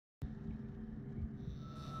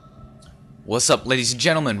What's up, ladies and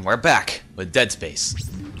gentlemen? We're back with Dead Space.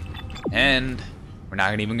 And we're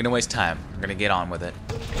not even gonna waste time. We're gonna get on with it.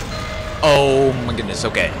 Oh my goodness,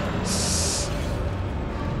 okay.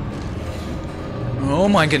 Oh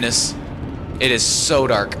my goodness. It is so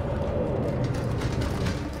dark.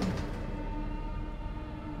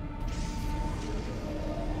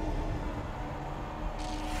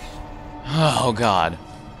 Oh god.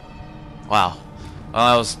 Wow.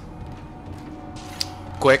 Well, that was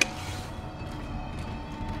quick.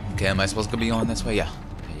 Okay, am I supposed to be going this way? Yeah.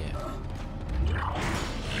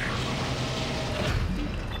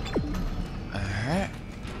 Alright.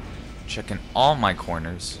 Checking all my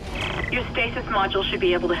corners. Your stasis module should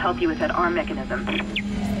be able to help you with that arm mechanism.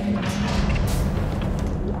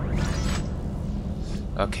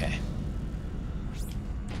 Okay.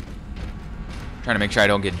 Trying to make sure I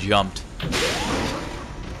don't get jumped.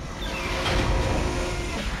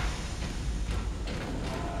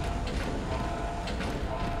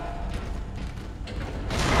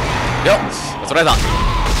 Yep, that's what I thought.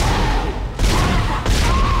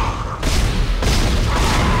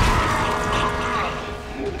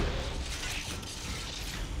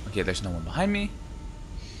 Okay, there's no one behind me.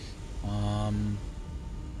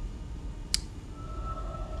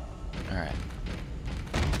 Alright.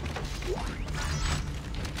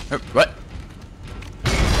 What?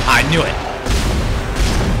 I knew it!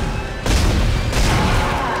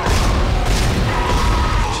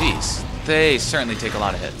 Jeez, they certainly take a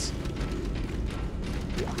lot of hits.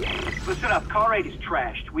 Listen up, car 8 is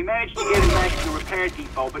trashed. We managed to get it back to the repair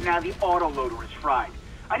depot, but now the autoloader is fried.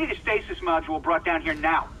 I need a stasis module brought down here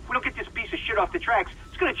now. If we don't get this piece of shit off the tracks,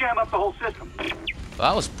 it's gonna jam up the whole system. Well,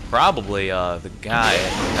 that was probably the guy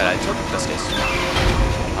that I took the stasis.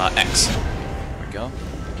 X. There we go.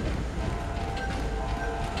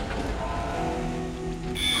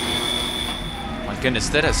 My goodness,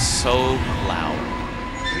 that is so loud.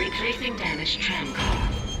 Replacing damaged tram car.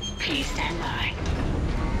 Please stand by.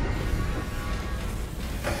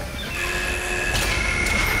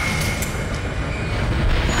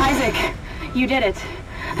 Isaac, you did it.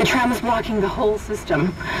 The tram is blocking the whole system.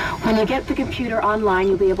 When you get the computer online,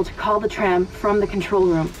 you'll be able to call the tram from the control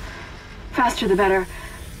room. Faster the better.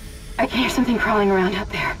 I can hear something crawling around out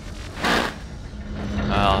there.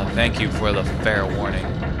 Thank you for the fair warning.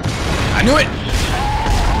 I knew it!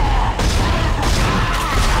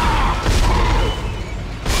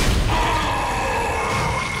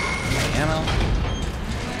 Ammo.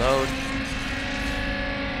 Load.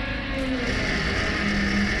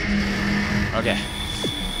 Okay.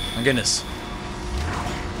 My goodness.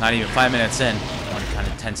 Not even 5 minutes in. I'm kind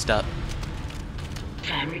of tensed up.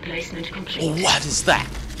 Tram replacement complete. Oh, what is that?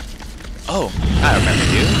 Oh, I remember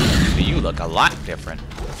you. But you look a lot different.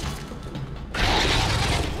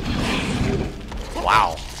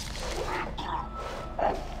 Wow.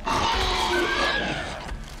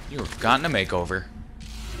 You've gotten a makeover.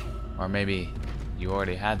 Or maybe you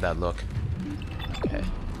already had that look. Okay.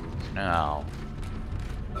 Now.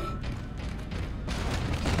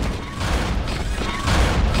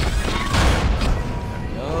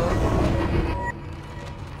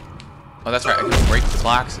 Oh, that's right. I can break the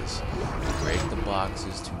boxes. Break the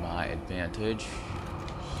boxes to my advantage.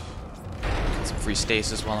 Get some free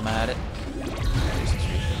stasis while I'm at it.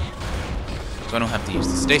 So I don't have to use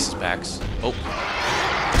the stasis packs. Oh.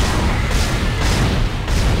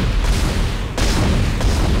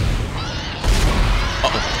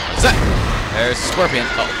 Uh-oh. What's that? There's a scorpion.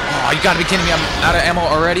 Oh, you gotta be kidding me. I'm out of ammo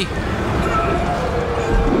already.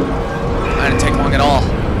 That didn't take long at all.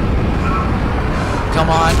 Come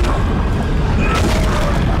on.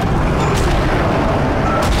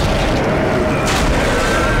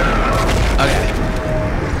 Okay.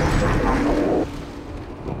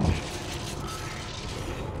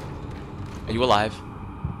 Are you alive?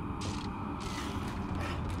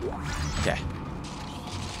 Okay.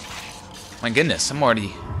 My goodness, I'm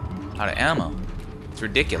already out of ammo. It's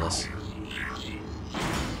ridiculous.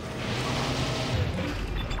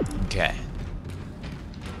 Okay.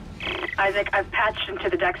 Isaac, I've patched into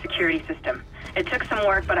the deck security system. It took some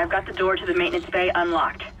work, but I've got the door to the maintenance bay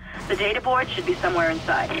unlocked. The data board should be somewhere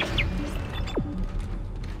inside.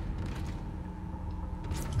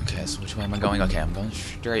 Okay, so which way am I going? Okay, I'm going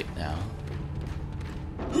straight now.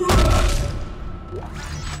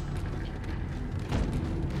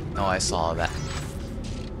 Oh, I saw that.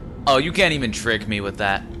 Oh, you can't even trick me with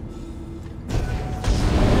that.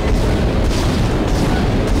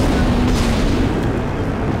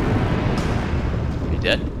 You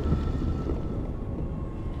dead?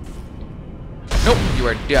 Nope, you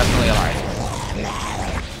are definitely alive.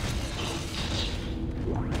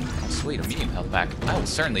 Oh, sweet, a medium health pack. I would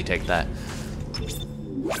certainly take that.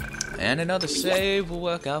 And another save will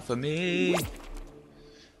work out for me.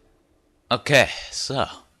 Okay, so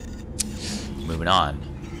moving on.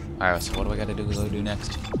 Alright, so what do I gotta do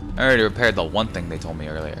next? I already repaired the one thing they told me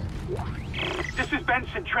earlier. This is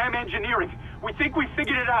Benson, Tram Engineering. We think we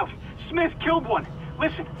figured it out. Smith killed one.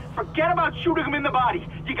 Listen, forget about shooting him in the body.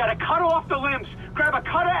 You gotta cut off the limbs. Grab a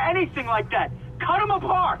cutter, anything like that. Cut them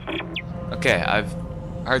apart. Okay, I've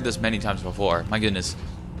heard this many times before. My goodness.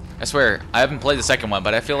 I swear, I haven't played the second one,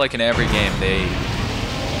 but I feel like in every game they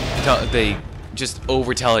just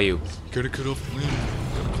overtell you. You gotta cut off the limbs.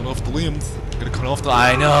 Gotta cut off the limbs. Gotta cut off the...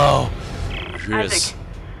 I know. Yes. Isaac.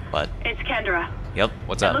 What? It's Kendra. Yep,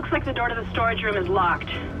 what's It up? looks like the door to the storage room is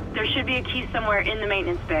locked. There should be a key somewhere in the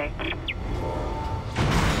maintenance bay.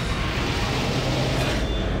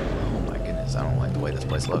 Oh my goodness, I don't like the way this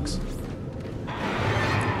place looks.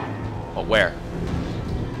 Oh, where?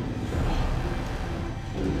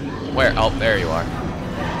 Where? Oh, there you are.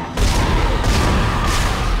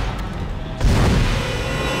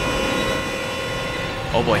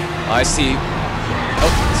 Oh boy, I see. Oh,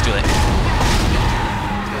 let's do it.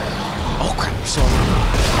 Oh crap, I'm so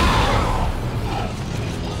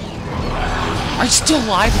Are you still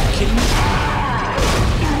alive? Are you kidding me?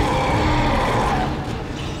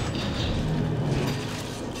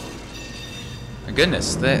 My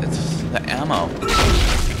goodness, the ammo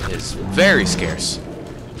is very scarce.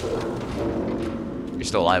 You're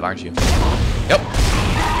still alive, aren't you? Yep.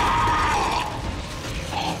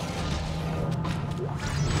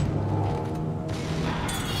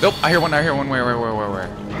 Nope, I hear one, Where?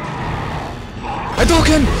 I took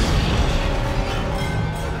him!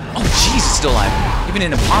 Oh, jeez, he's still alive. Even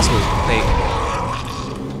in Impossible,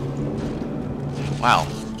 Wow.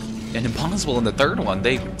 In Impossible in the third one,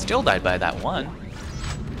 they still died by that one.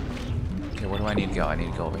 Okay, where do I need to go? I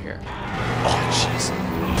need to go over here. Oh, jeez.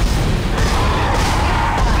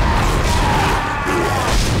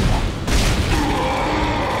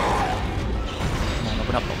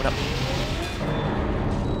 Come on, open up.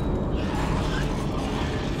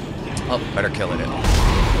 Oh, better kill it.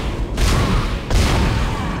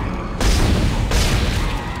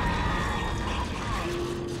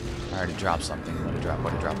 I already dropped something. What a drop.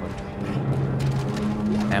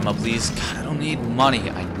 Ammo, please. God, I don't need money.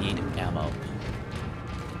 I need ammo.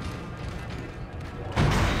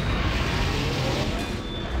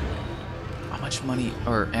 How much money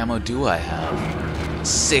or ammo do I have?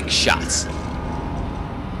 6 shots.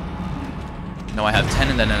 No, I have 10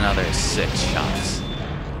 and then another 6 shots.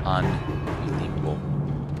 Unbelievable.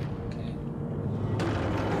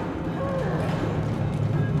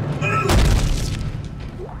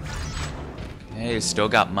 Okay, still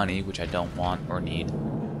got money, which I don't want or need.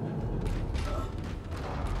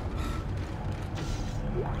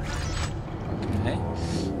 Okay.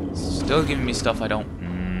 Still giving me stuff I don't...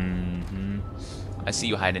 I see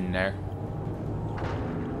you hiding in there.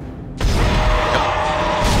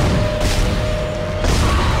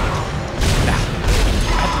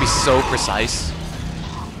 Be so precise.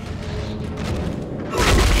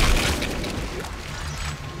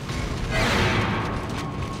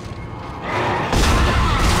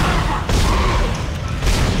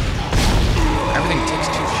 Everything takes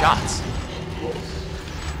 2 shots.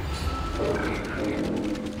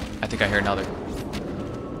 I think I hear another.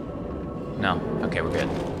 No. Okay, we're good.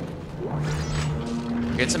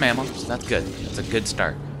 Get some ammo, so that's good. That's a good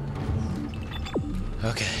start.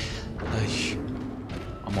 Okay.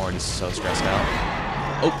 I'm already so stressed out.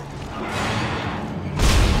 Oh!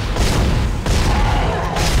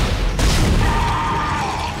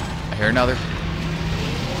 I hear another.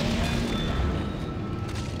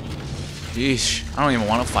 Yeesh. I don't even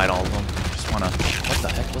want to fight all of them. I just want to... What the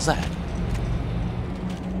heck was that?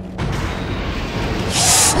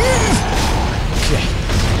 Okay.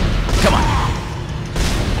 Come on.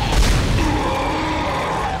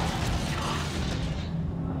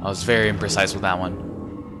 I was very imprecise with that one.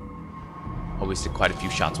 I wasted quite a few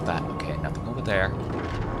shots with that. Okay, nothing over there.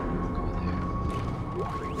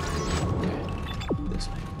 Okay, this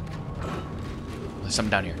way. There's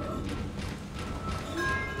something down here.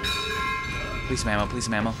 Please some ammo, please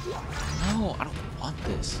some ammo. No, I don't want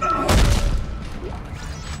this.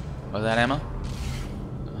 Was that ammo?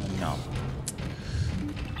 No.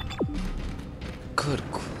 Good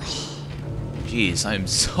grief. Jeez, I'm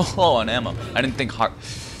so low on ammo. I didn't think hard.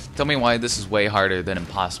 Tell me why this is way harder than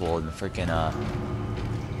Impossible in the freaking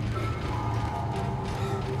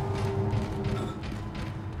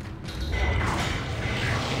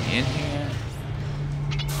in here.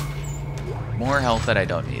 More health that I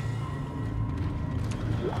don't need.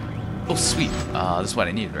 Oh sweet. This is what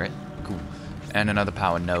I needed, right? Cool. And another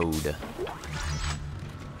power node.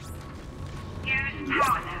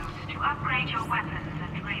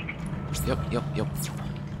 Yep.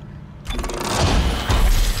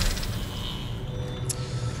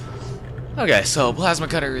 Okay, so plasma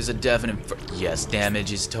cutter is a definite. Yes,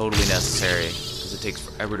 damage is totally necessary because it takes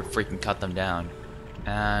forever to freaking cut them down.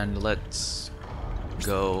 And let's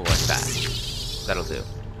go like that. That'll do.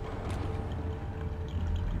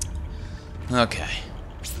 Okay.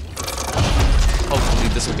 Hopefully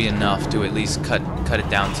this will be enough to at least cut it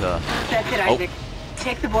down to. That's it, Isaac.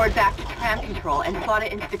 Take the board back to tram control and slot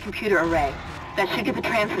it into the computer array. That should get the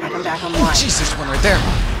tram system back online. Jeez, there's one right there.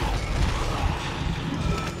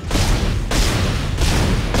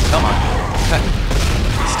 Come on. Okay.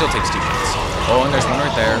 It still takes 2 shots. Oh, and there's one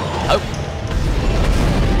right there. Oh.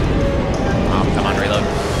 Oh, come on, reload.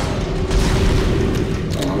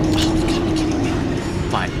 Oh, you gotta be kidding me.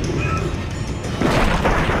 Fine.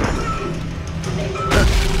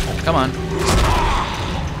 Come on.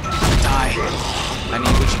 Die. I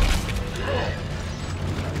need what you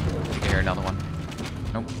can hear another one.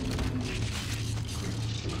 Nope.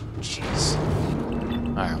 Jeez.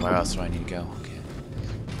 Alright, where else do I need to go? Okay.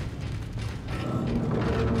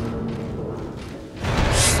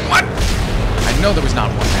 What? I know there was not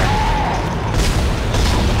one there.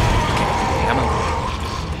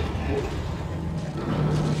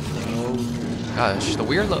 Okay, oh gosh, the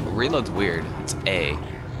reload's weird. It's A.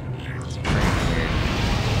 It's pretty weird.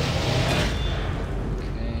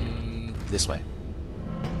 Okay, this way.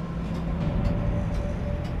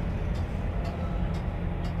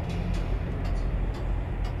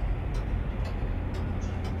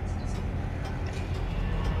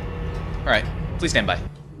 Alright, please stand by.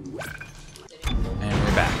 And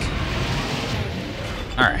we're back.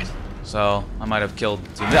 Alright, so I might have killed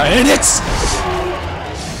 2 minutes!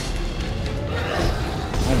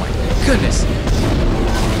 Oh my goodness!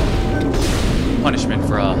 Punishment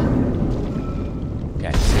for,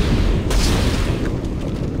 okay.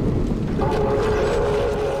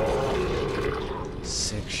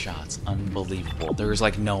 6 shots, unbelievable. There's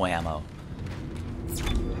like no ammo.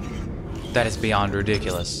 That is beyond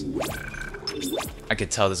ridiculous. I could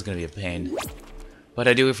tell this is gonna be a pain. But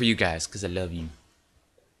I do it for you guys, because I love you.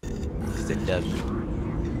 Because I love you.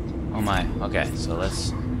 Oh my, okay, so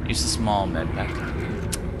let's use the small med pack.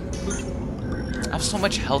 I have so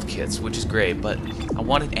much health kits, which is great, but I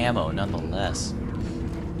wanted ammo nonetheless.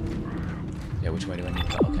 Yeah, which way do I need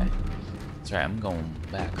to go? Okay. That's right, I'm going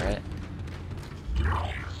back, right?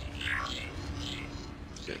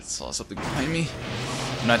 Good, saw something behind me.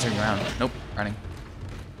 I'm not turning around. Nope, running.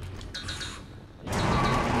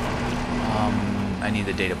 I need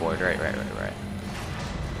the data board. Right.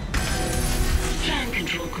 Tram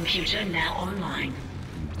control computer now online.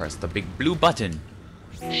 Press the big blue button.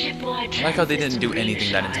 Shipwide I like how they didn't do system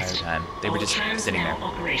anything that entire reinitialized. time. They were All just trams sitting there. now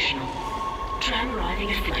operational. Tram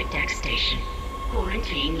arriving at flight deck station.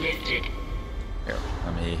 Quarantine lifted. Here,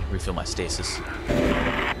 let me refill my stasis. All I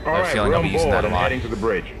have a right, feeling we're I'll be on using that board a and lot. heading to the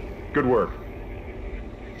bridge. Good work.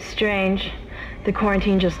 Strange. The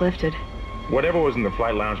quarantine just lifted. Whatever was in the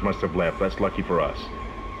flight lounge must have left. That's lucky for us.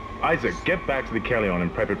 Isaac, get back to the Kellion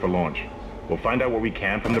and prep it for launch. We'll find out what we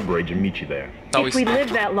can from the bridge and meet you there. If we live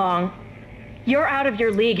that long, you're out of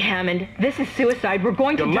your league, Hammond. This is suicide. We're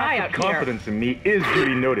going to Your die lack out of here. confidence in me is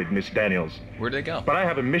duly noted, Miss Daniels. Where'd they go? But I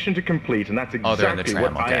have a mission to complete, and that's Oh, they're in the exactly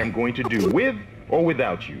tram, what okay. I am going to do, with or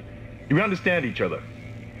without you. Do we understand each other?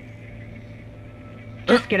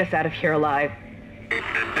 Just get us out of here alive.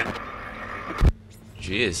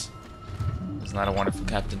 Jeez. Isn't that a wonderful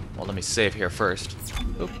captain? Well, let me save here first.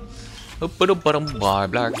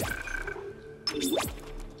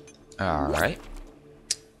 Alright.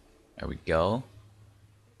 There we go.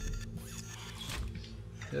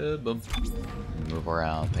 Boom. Move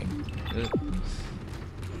around thing.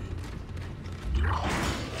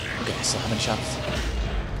 Okay, so how many shots?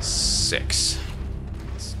 6.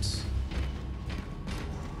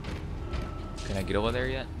 Can I get over there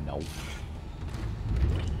yet? No.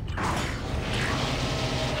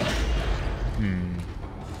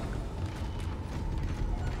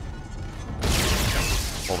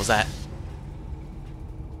 What was that?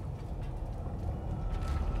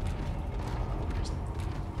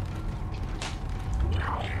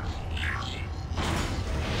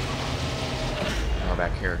 Oh,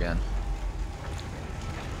 back here again.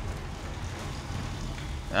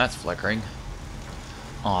 That's flickering.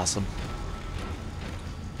 Awesome.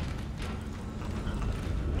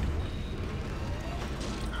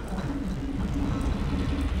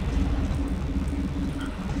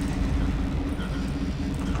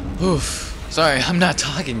 Oof. Sorry, I'm not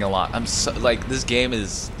talking a lot. I'm so, like, this game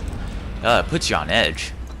is, puts you on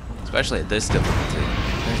edge. Especially at this difficulty.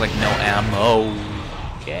 There's like no ammo.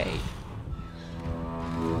 Okay.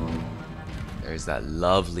 There's that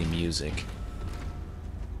lovely music.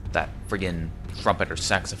 That friggin' trumpet or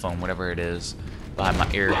saxophone, whatever it is, behind my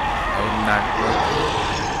ear. Oh,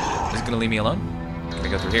 not. Is it gonna leave me alone? Can I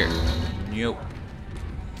go through here? Nope.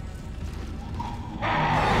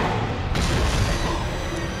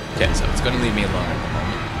 Okay, so it's gonna leave me alone at the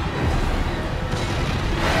moment.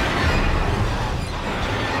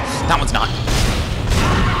 That one's not.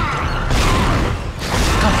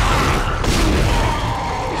 Come on. Come on.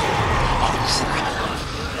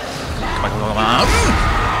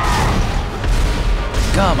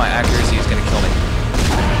 God, my accuracy is gonna kill me.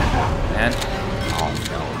 And oh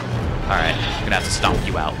no. Alright, I'm gonna have to stomp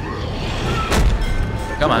you out.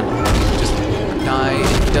 Come on. Just die.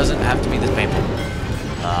 It doesn't have to be this painful.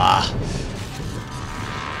 Ah.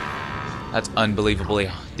 That's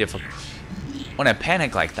unbelievably difficult. When I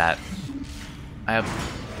panic like that, I have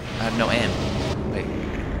no aim. Wait.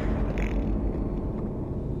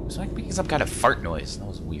 It's like because I've got a fart noise. That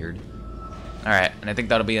was weird. Alright, and I think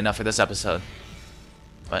that'll be enough for this episode.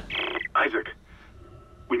 But Isaac,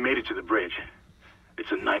 we made it to the bridge.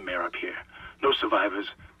 It's a nightmare up here. No survivors.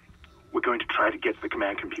 We're going to try to get to the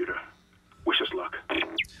command computer. Wish us luck.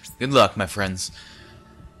 good luck, my friends.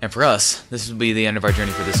 And for us, this will be the end of our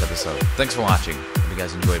journey for this episode. Thanks for watching. If you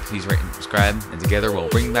guys enjoyed, please rate and subscribe. And together we'll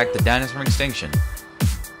bring back the dinosaur extinction.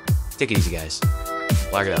 Take it easy, guys.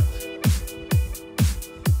 Flag it up.